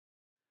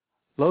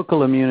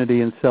Local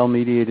immunity and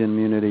cell-mediated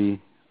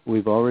immunity,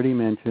 we've already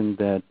mentioned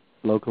that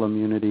local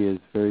immunity is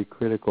very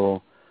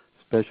critical,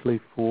 especially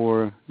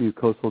for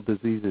mucosal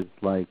diseases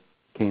like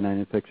canine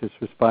infectious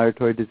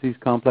respiratory disease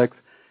complex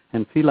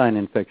and feline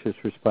infectious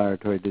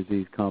respiratory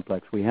disease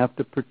complex. We have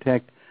to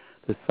protect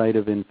the site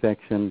of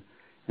infection,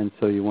 and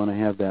so you want to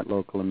have that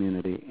local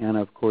immunity. And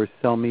of course,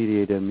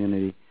 cell-mediated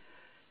immunity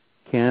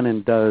can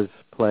and does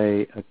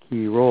play a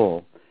key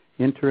role.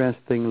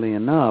 Interestingly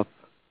enough,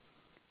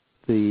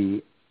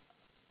 the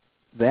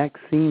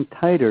vaccine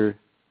titer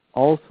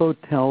also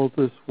tells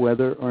us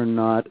whether or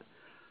not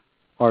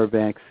our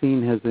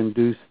vaccine has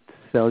induced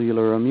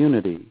cellular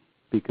immunity,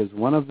 because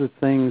one of the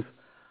things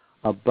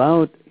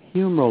about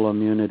humoral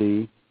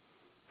immunity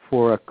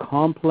for a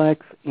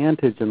complex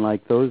antigen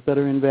like those that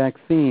are in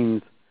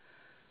vaccines,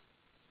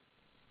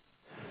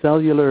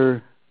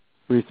 cellular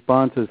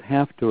responses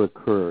have to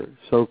occur,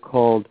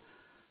 so-called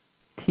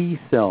T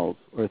cells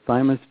or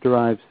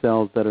thymus-derived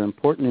cells that are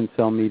important in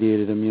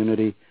cell-mediated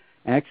immunity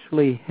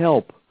actually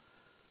help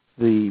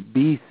the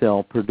B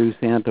cell produce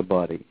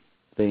antibody.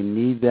 They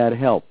need that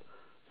help.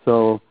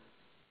 So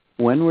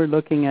when we're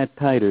looking at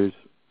titers,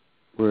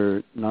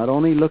 we're not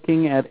only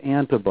looking at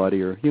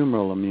antibody or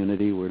humoral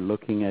immunity, we're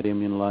looking at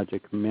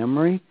immunologic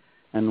memory,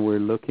 and we're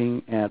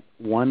looking at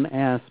one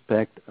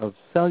aspect of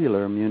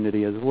cellular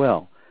immunity as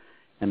well.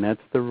 And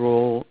that's the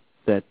role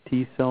that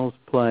T cells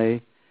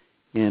play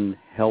in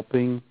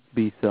helping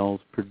B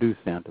cells produce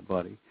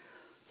antibody.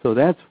 So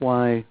that's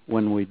why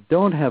when we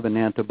don't have an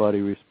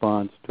antibody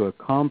response to a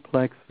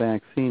complex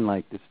vaccine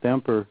like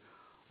distemper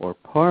or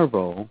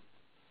parvo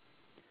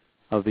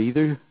of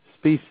either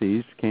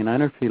species,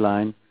 canine or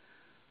feline,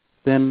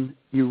 then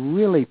you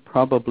really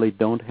probably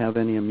don't have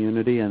any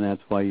immunity, and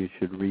that's why you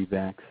should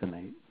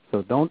revaccinate.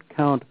 So don't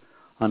count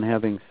on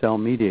having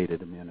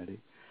cell-mediated immunity.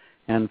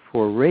 And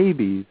for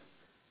rabies,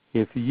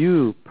 if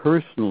you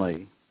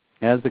personally,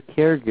 as a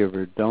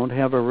caregiver, don't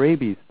have a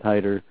rabies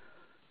titer,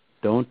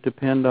 don't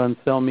depend on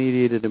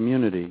cell-mediated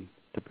immunity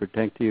to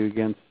protect you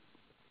against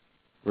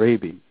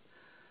rabies.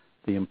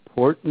 The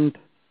important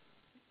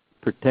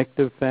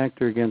protective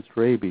factor against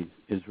rabies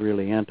is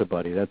really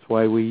antibody. That's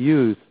why we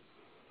use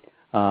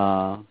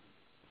gamma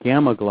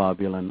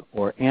globulin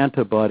or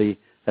antibody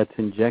that's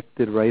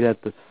injected right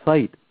at the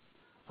site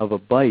of a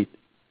bite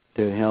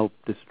to help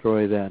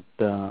destroy that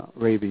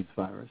rabies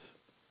virus.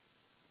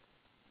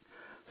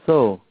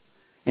 So,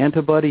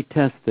 antibody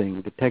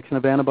testing, detection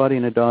of antibody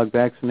in a dog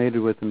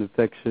vaccinated with an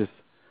infectious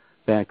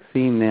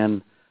vaccine,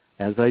 then,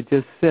 as I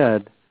just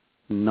said,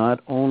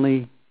 not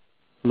only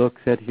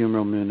looks at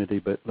humoral immunity,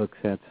 but looks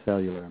at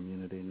cellular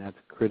immunity, and that's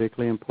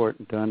critically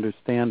important to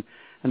understand.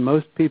 And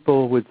most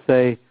people would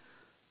say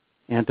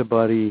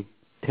antibody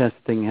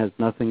testing has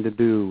nothing to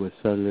do with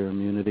cellular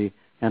immunity.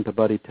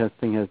 Antibody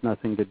testing has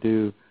nothing to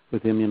do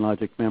with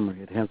immunologic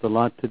memory. It has a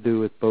lot to do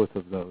with both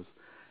of those,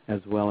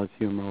 as well as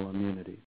humoral immunity.